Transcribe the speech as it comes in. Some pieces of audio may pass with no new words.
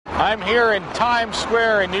I'm here in Times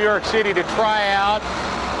Square in New York City to try out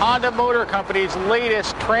Honda Motor Company's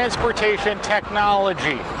latest transportation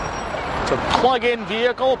technology. It's a plug-in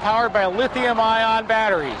vehicle powered by lithium-ion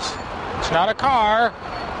batteries. It's not a car,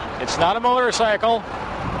 it's not a motorcycle,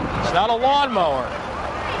 it's not a lawnmower.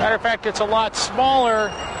 Matter of fact, it's a lot smaller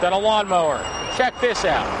than a lawnmower. Check this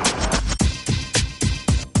out.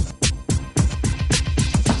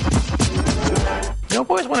 You know,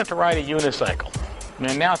 I've always wanted to ride a unicycle.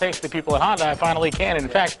 And now, thanks to the people at Honda, I finally can. In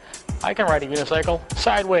fact, I can ride a unicycle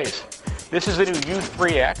sideways. This is the new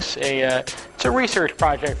U3-X. It's a research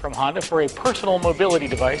project from Honda for a personal mobility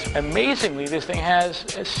device. Amazingly, this thing has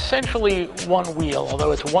essentially one wheel,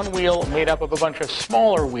 although it's one wheel made up of a bunch of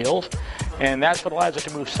smaller wheels. And that's what allows it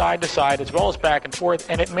to move side to side as well as back and forth.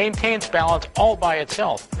 And it maintains balance all by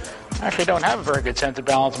itself. I actually don't have a very good sense of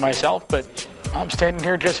balance myself, but I'm standing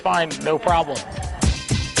here just fine, no problem.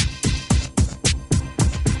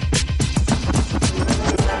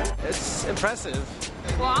 It's impressive.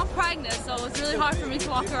 Well, I'm pregnant, so it's really hard for me to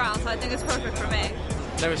walk around, so I think it's perfect for me.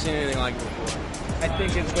 Never seen anything like it before. I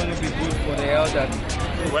think it's going to be good for the elderly.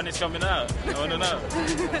 When it's coming out? I want to know.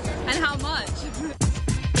 And how much?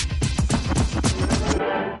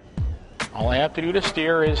 All I have to do to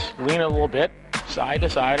steer is lean a little bit, side to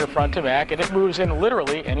side or front to back, and it moves in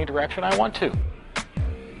literally any direction I want to.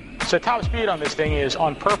 So top speed on this thing is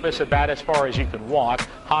on purpose about as far as you can walk.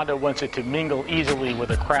 Honda wants it to mingle easily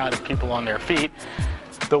with a crowd of people on their feet.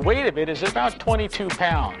 The weight of it is about 22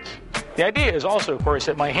 pounds. The idea is also, of course,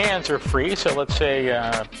 that my hands are free. So let's say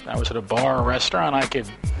I was at a bar or restaurant, I could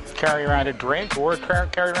carry around a drink or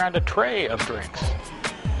carry around a tray of drinks.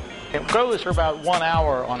 It goes for about 1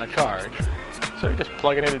 hour on a charge. So you just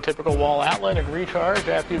plug it in a typical wall outlet and recharge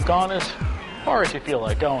after you've gone as far as you feel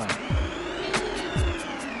like going.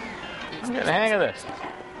 I'm getting the hang of this.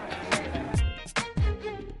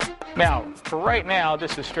 Now, for right now,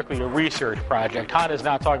 this is strictly a research project. Honda's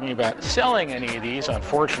not talking about selling any of these,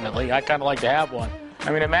 unfortunately. I'd kind of like to have one.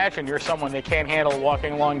 I mean, imagine you're someone that can't handle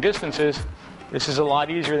walking long distances. This is a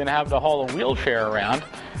lot easier than having to haul a wheelchair around,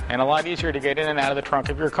 and a lot easier to get in and out of the trunk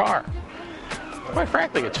of your car. Quite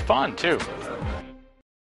frankly, it's fun, too.